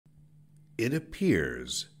It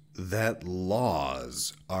appears that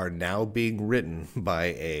laws are now being written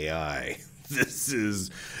by AI. This is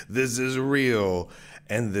real,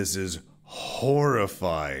 and this is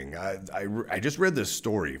horrifying. I just read this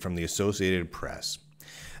story from the Associated Press.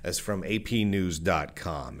 As from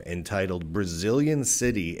apnews.com, entitled "Brazilian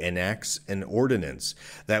City Enacts an Ordinance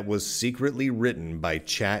That Was Secretly Written by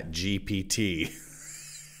ChatGPT."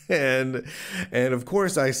 And of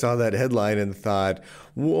course I saw that headline and thought,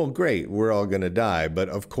 well, great, we're all going to die. But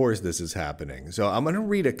of course this is happening. So I'm going to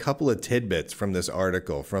read a couple of tidbits from this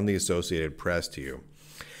article from the Associated Press to you.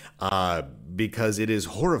 Because it is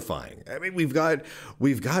horrifying. I mean, we've got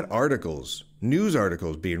articles, news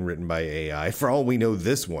articles being written by AI. For all we know,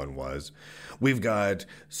 this one was. We've got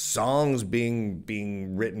songs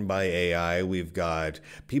being written by AI. We've got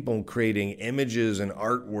people creating images and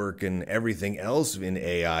artwork and everything else in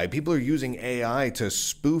AI. People are using AI to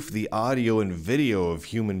spoof the audio and video of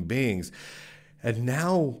human beings. And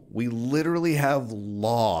now we literally have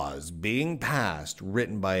laws being passed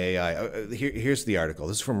written by AI. Here's the article.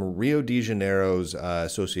 This is from Rio de Janeiro's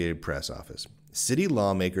Associated Press office. City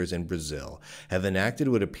lawmakers in Brazil have enacted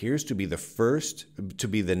what appears to be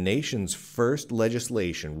the nation's first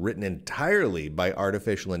legislation written entirely by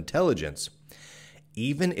artificial intelligence,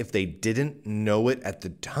 even if they didn't know it at the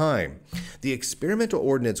time. The experimental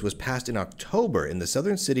ordinance was passed in October in the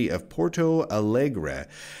southern city of Porto Alegre,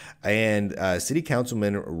 and City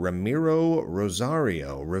Councilman Ramiro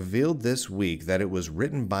Rosario revealed this week that it was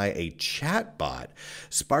written by a chatbot,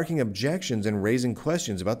 sparking objections and raising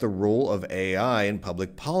questions about the role of AI in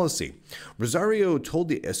public policy. Rosario told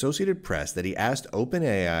the Associated Press that he asked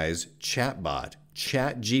OpenAI's chatbot,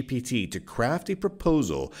 ChatGPT, to craft a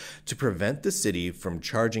proposal to prevent the city from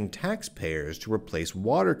charging taxpayers to replace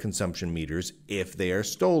water consumption meters if they are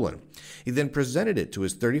stolen. He then presented it to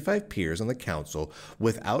his 35 peers on the council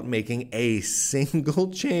without making a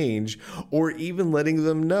single change or even letting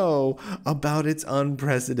them know about its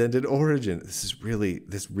unprecedented origin. This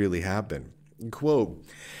really happened. Quote,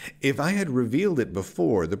 "If I had revealed it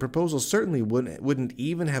before, the proposal certainly wouldn't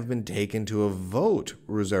even have been taken to a vote,"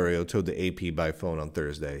 Rosario told the AP by phone on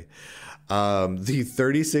Thursday. The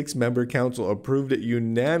 36-member council approved it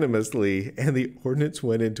unanimously, and the ordinance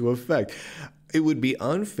went into effect. It would be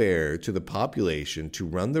unfair to the population to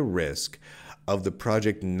run the risk of the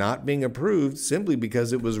project not being approved simply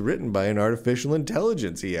because it was written by an artificial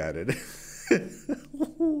intelligence, he added.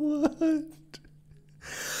 What?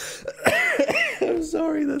 I'm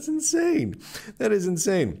sorry, that's insane. That is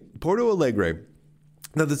insane. Porto Alegre.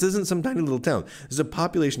 Now, this isn't some tiny little town. This is a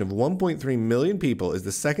population of 1.3 million people, is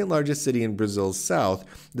the second largest city in Brazil's south.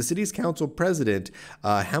 The city's council president,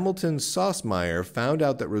 Hamilton Sossmeyer, found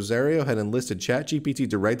out that Rosario had enlisted ChatGPT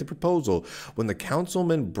to write the proposal when the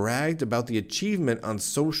councilman bragged about the achievement on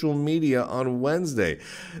social media on Wednesday.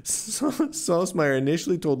 Sossmeyer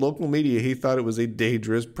initially told local media he thought it was a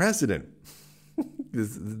dangerous precedent.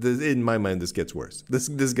 This, in my mind, this gets worse. This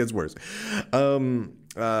gets worse. Okay.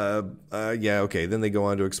 Then they go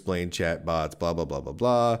on to explain chatbots, blah, blah, blah, blah,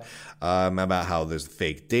 blah, about how there's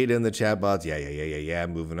fake data in the chatbots. Yeah.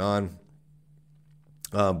 Moving on.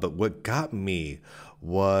 But what got me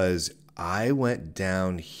was I went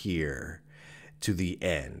down here to the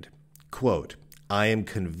end. Quote, "I am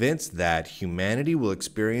convinced that humanity will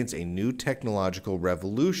experience a new technological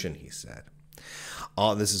revolution," he said.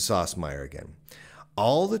 This is Sossmeyer again.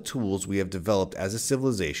 "All the tools we have developed as a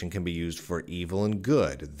civilization can be used for evil and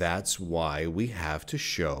good. That's why we have to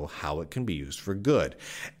show how it can be used for good."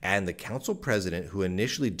 And the council president, who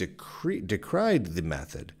initially decried the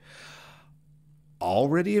method,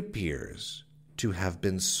 already appears to have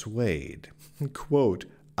been swayed. Quote,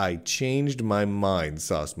 "I changed my mind,"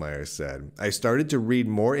 Sossmeyer said. "I started to read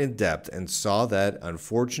more in depth and saw that,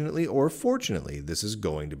 unfortunately or fortunately, this is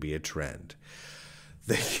going to be a trend."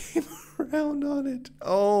 They came around on it.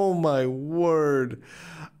 Oh my word.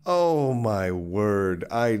 Oh my word.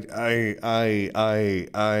 Oh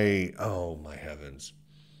my heavens.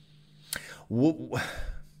 When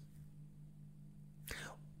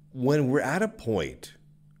we're at a point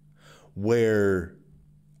where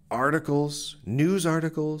articles, news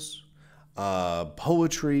articles,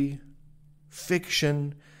 poetry,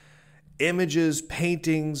 fiction, images,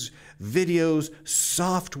 paintings, videos,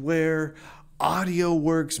 software, audio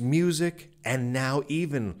works, music, and now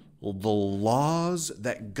even the laws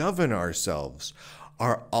that govern ourselves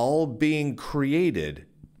are all being created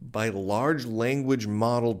by large language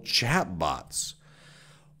model chatbots.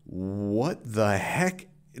 What the heck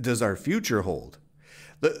does our future hold?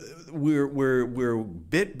 We're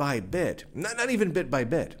bit by bit, not even bit by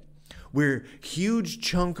bit. We're huge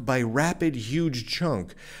chunk by rapid huge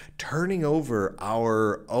chunk turning over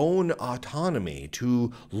our own autonomy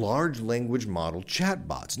to large language model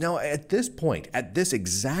chatbots. Now, at this point, at this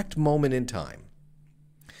exact moment in time,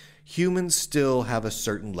 humans still have a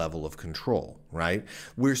certain level of control, right?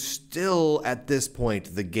 We're still, at this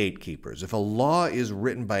point, the gatekeepers. If a law is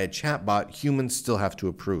written by a chatbot, humans still have to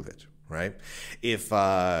approve it, right? If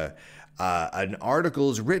an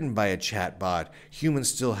article is written by a chatbot, humans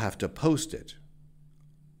still have to post it.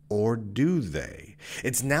 Or do they?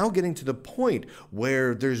 It's now getting to the point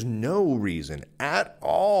where there's no reason at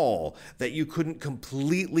all that you couldn't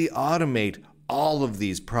completely automate all of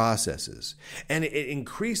these processes. And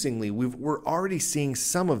increasingly, we're already seeing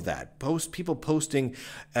some of that. People posting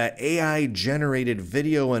AI-generated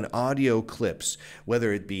video and audio clips,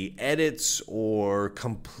 whether it be edits or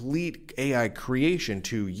complete AI creation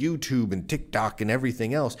to YouTube and TikTok and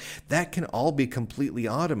everything else, that can all be completely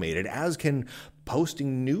automated, as can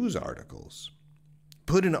posting news articles.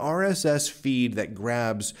 Put an RSS feed that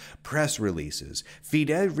grabs press releases. Feed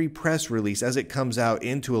every press release as it comes out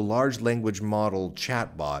into a large language model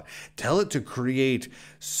chatbot. Tell it to create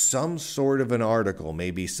some sort of an article,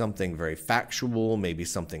 maybe something very factual, maybe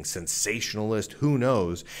something sensationalist, who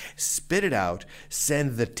knows. Spit it out,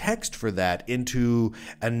 send the text for that into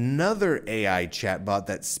another AI chatbot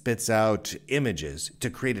that spits out images to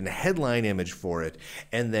create a headline image for it,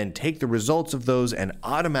 and then take the results of those and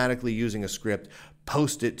automatically, using a script,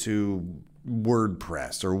 post it to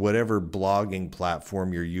WordPress or whatever blogging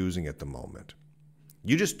platform you're using at the moment.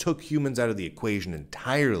 You just took humans out of the equation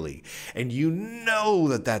entirely, and you know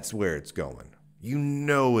that that's where it's going. You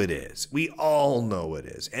know it is. We all know it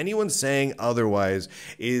is. Anyone saying otherwise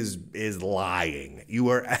is lying.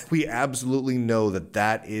 We absolutely know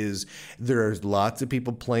that is. There's lots of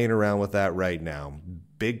people playing around with that right now,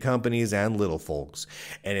 big companies and little folks,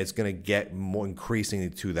 and it's going to get more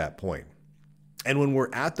increasingly to that point. And when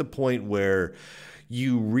we're at the point where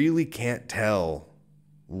you really can't tell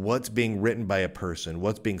what's being written by a person,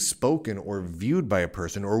 what's being spoken or viewed by a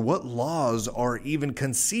person, or what laws are even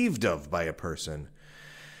conceived of by a person,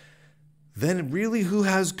 then really who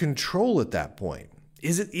has control at that point?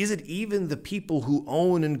 Is it even the people who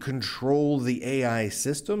own and control the AI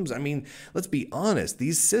systems? I mean, let's be honest,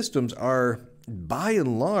 these systems are, by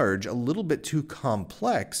and large, a little bit too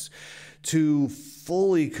complex to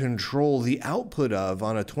fully control the output of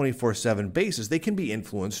on a 24/7 basis. They can be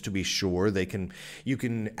influenced, to be sure. You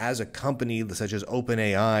can, as a company such as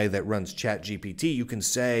OpenAI that runs ChatGPT, you can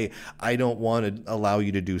say, I don't want to allow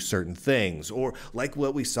you to do certain things. Or like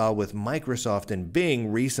what we saw with Microsoft and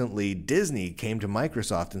Bing recently, Disney came to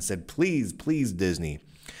Microsoft and said, please, Disney,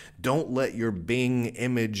 don't let your Bing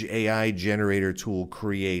image AI generator tool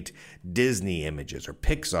create Disney images or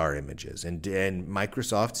Pixar images. And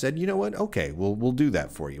Microsoft said, you know what? Okay, we'll do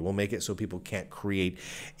that for you. We'll make it so people can't create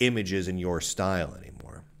images in your style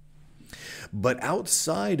anymore. But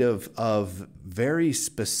outside of very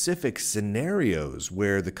specific scenarios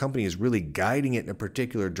where the company is really guiding it in a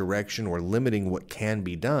particular direction or limiting what can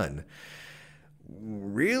be done,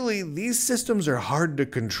 really, these systems are hard to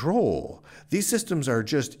control. These systems are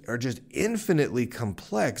just infinitely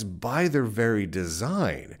complex by their very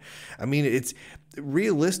design. I mean, it's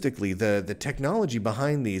realistically, the technology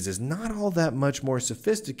behind these is not all that much more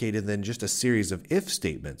sophisticated than just a series of if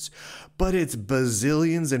statements, but it's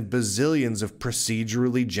bazillions and bazillions of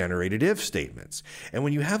procedurally generated if statements. And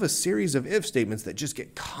when you have a series of if statements that just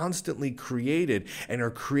get constantly created and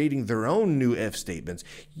are creating their own new if statements,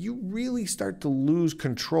 you really start to lose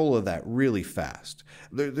control of that really fast.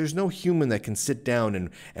 There's no human that can sit down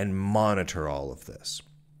and monitor all of this.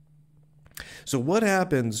 So what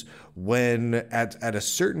happens when at a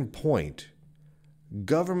certain point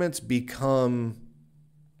governments become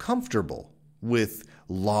comfortable with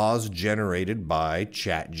laws generated by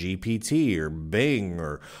ChatGPT or Bing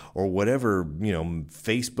or whatever,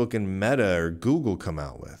 Facebook and Meta or Google come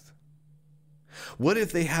out with? What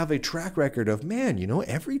if they have a track record of,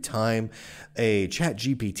 every time a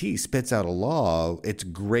ChatGPT spits out a law, it's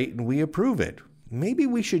great and we approve it. Maybe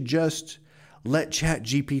we should just let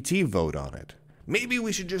ChatGPT vote on it. Maybe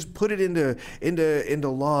we should just put it into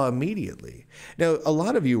law immediately. Now, a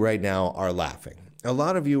lot of you right now are laughing. A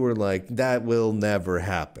lot of you are like, that will never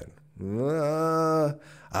happen.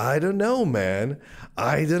 I don't know, man.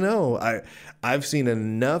 I don't know. I've seen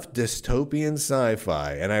enough dystopian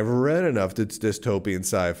sci-fi, and I've read enough dystopian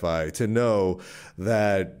sci-fi to know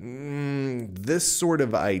that this sort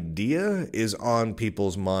of idea is on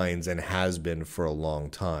people's minds and has been for a long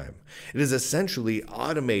time. It is essentially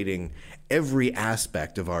automating every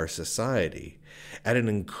aspect of our society at an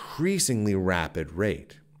increasingly rapid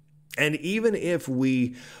rate. And even if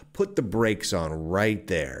we put the brakes on right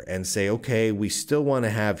there and say, okay, we still want to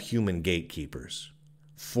have human gatekeepers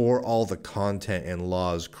for all the content and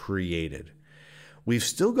laws created, we've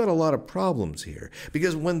still got a lot of problems here.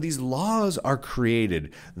 Because when these laws are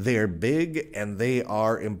created, they are big and they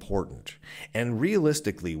are important. And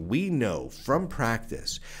realistically, we know from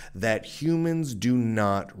practice that humans do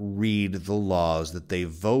not read the laws that they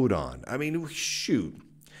vote on. I mean, shoot.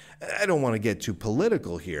 I don't want to get too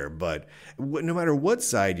political here, but no matter what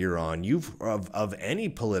side you're on, of any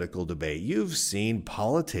political debate, you've seen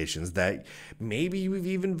politicians that maybe you've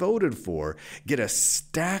even voted for get a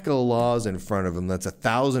stack of laws in front of them that's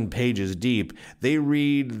 1,000 pages deep. They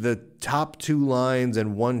read the top 2 lines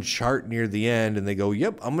and one chart near the end, and they go,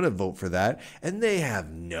 yep, I'm going to vote for that. And they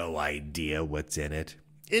have no idea what's in it.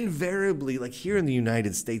 Invariably, like here in the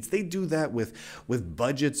United States, they do that with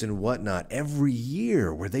budgets and whatnot every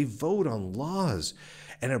year, where they vote on laws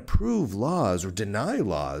and approve laws or deny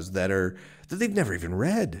laws that they've never even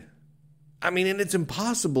read. I mean, and it's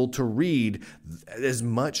impossible to read as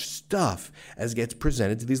much stuff as gets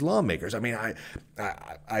presented to these lawmakers. I mean,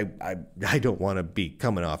 I don't want to be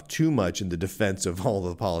coming off too much in the defense of all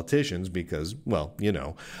the politicians because, well,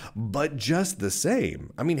 but just the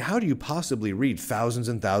same. I mean, how do you possibly read thousands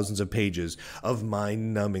and thousands of pages of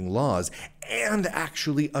mind-numbing laws and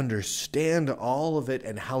actually understand all of it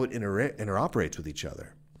and how it interoperates with each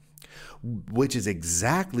other? Which is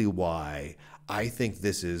exactly why I think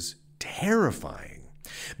this is terrifying,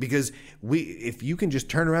 because if you can just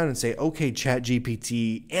turn around and say, okay,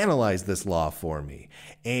 ChatGPT, analyze this law for me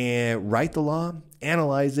and write the law,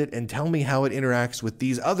 analyze it, and tell me how it interacts with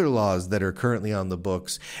these other laws that are currently on the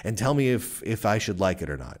books, and tell me if I should like it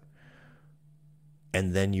or not.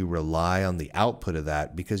 And then you rely on the output of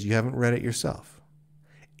that because you haven't read it yourself.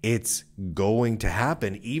 It's going to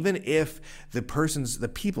happen, even if the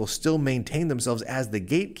people still maintain themselves as the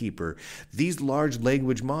gatekeeper. These large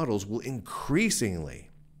language models will increasingly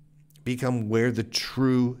become where the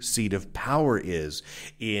true seat of power is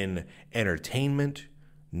in entertainment,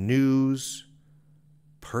 news,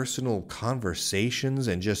 personal conversations,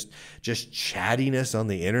 and just chattiness on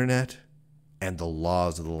the internet, and the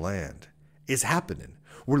laws of the land. It's happening.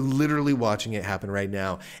 We're literally watching it happen right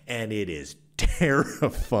now, and it is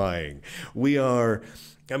terrifying. We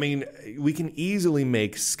can easily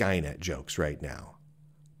make Skynet jokes right now,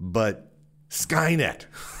 but Skynet,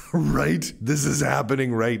 right? This is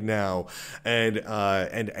happening right now, and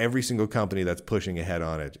every single company that's pushing ahead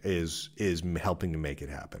on it is helping to make it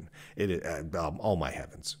happen. Oh my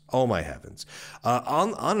heavens!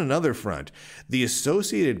 On another front, the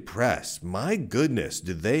Associated Press. My goodness,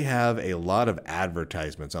 do they have a lot of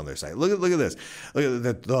advertisements on their site? Look at this. Look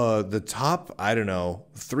at the top. I don't know,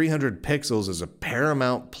 300 pixels is a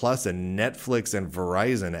Paramount Plus, a Netflix, and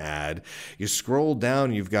Verizon ad. You scroll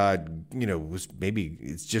down, you've got maybe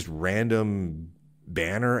it's just random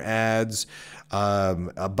banner ads,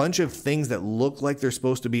 a bunch of things that look like they're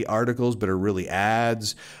supposed to be articles but are really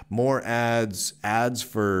ads, more ads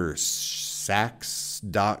for Saks.com,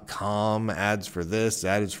 ads for this,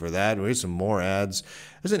 ads for that. Here's some more ads.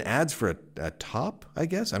 There's an ads for a top, I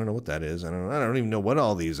guess. I don't know what that is. I don't even know what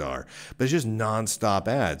all these are, but it's just nonstop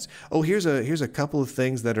ads. Oh, here's a couple of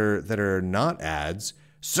things that are not ads,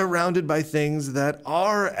 surrounded by things that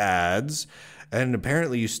are ads. And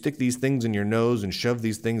apparently you stick these things in your nose and shove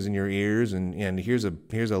these things in your ears, and here's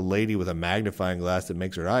a lady with a magnifying glass that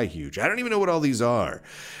makes her eye huge. I don't even know what all these are,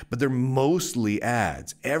 but they're mostly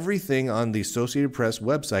ads. Everything on the Associated Press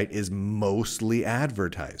website is mostly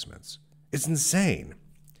advertisements. It's insane.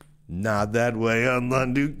 Not that way on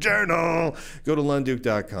Lunduke Journal. Go to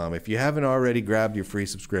lunduke.com. If you haven't already grabbed your free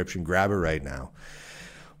subscription, grab it right now.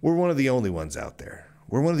 We're one of the only ones out there.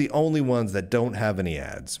 We're one of the only ones that don't have any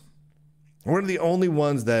ads. We're one of the only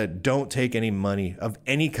ones that don't take any money of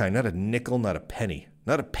any kind, not a nickel, not a penny,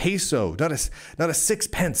 not a peso, not a 6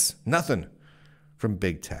 pence, nothing from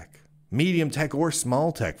big tech, medium tech, or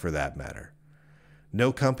small tech for that matter.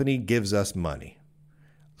 No company gives us money.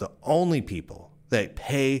 The only people that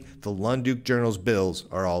pay the Lunduke Journal's bills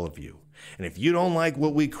are all of you. And if you don't like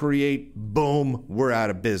what we create, boom, we're out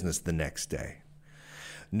of business the next day.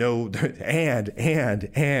 No,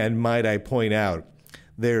 and might I point out,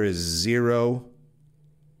 there is zero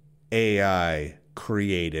AI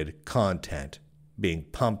created content being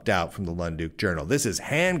pumped out from the Lunduke Journal. This is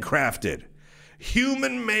handcrafted,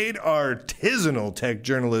 human-made, artisanal tech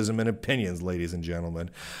journalism and opinions, ladies and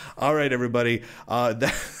gentlemen. All right, everybody,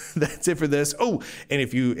 that's it for this. Oh, and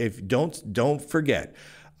if don't forget,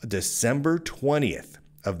 December 20th,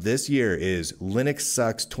 of this year is Linux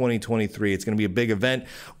Sucks 2023. It's going to be a big event.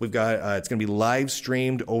 We've got it's going to be live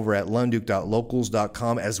streamed over at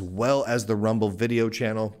lunduke.locals.com as well as the Rumble video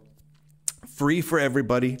channel. Free for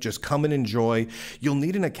everybody. Just come and enjoy. You'll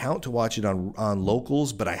need an account to watch it on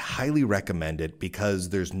Locals, but I highly recommend it because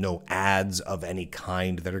there's no ads of any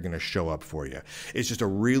kind that are going to show up for you. It's just a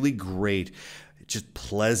really great, just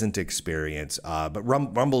pleasant experience. But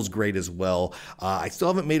Rumble's great as well. I still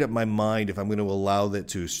haven't made up my mind if I'm going to allow it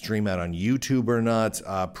to stream out on YouTube or not.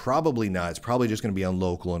 Probably not. It's probably just going to be on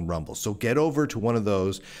Local and Rumble. So get over to one of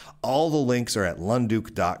those. All the links are at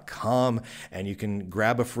lunduke.com, and you can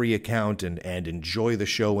grab a free account and enjoy the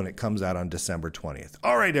show when it comes out on December 20th.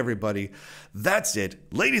 All right, everybody. That's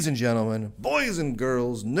it. Ladies and gentlemen, boys and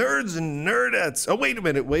girls, nerds and nerdettes. Oh, wait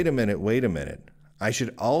a minute. I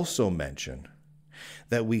should also mention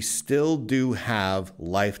that we still do have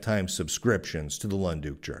lifetime subscriptions to the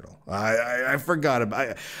Lunduke Journal. I forgot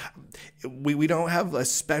about we don't have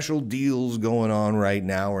special deals going on right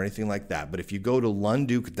now or anything like that. But if you go to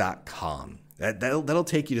lunduke.com, that'll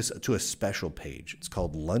take you to a special page. It's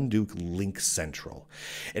called Lunduke Link Central.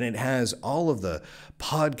 And it has all of the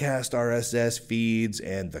podcast RSS feeds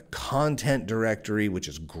and the content directory, which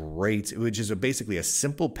is great, which is basically a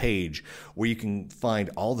simple page where you can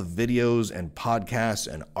find all the videos and podcasts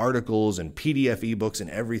and articles and PDF ebooks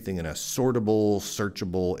and everything in a sortable,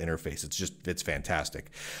 searchable interface. It's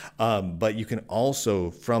fantastic. But you can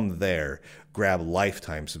also, from there, grab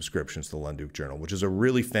lifetime subscriptions to the Lunduke Journal, which is a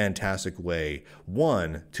really fantastic way,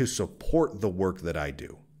 one, to support the work that I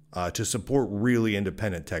do, to support really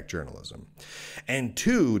independent tech journalism, and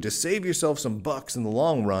two, to save yourself some bucks in the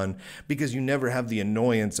long run because you never have the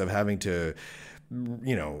annoyance of having to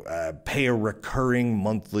pay a recurring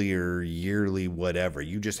monthly or yearly whatever.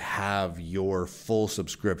 You just have your full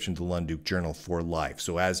subscription to Lunduke Journal for life.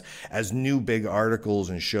 So as new big articles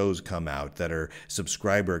and shows come out that are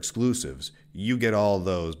subscriber exclusives, you get all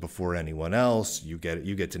those before anyone else. You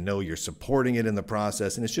get to know you're supporting it in the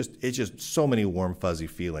process, and it's just so many warm fuzzy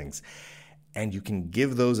feelings. And you can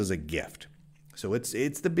give those as a gift. So it's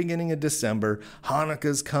the beginning of December.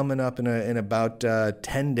 Hanukkah's coming up in about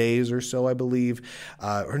 10 days or so, I believe.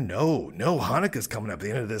 Hanukkah's coming up at the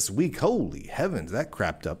end of this week. Holy heavens, that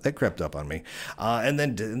crept up on me. And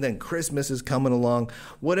then Christmas is coming along.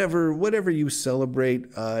 Whatever you celebrate,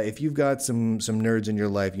 if you've got some nerds in your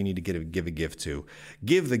life, you need to give a gift to.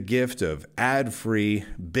 Give the gift of ad-free,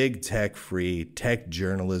 big tech-free tech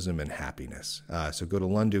journalism and happiness. So go to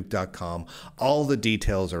lunduke.com. All the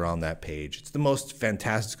details are on that page. It's the most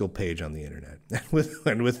fantastical page on the internet.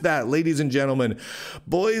 And with that, ladies and gentlemen,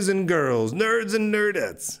 boys and girls, nerds and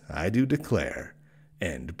nerdettes, I do declare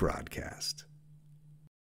end broadcast.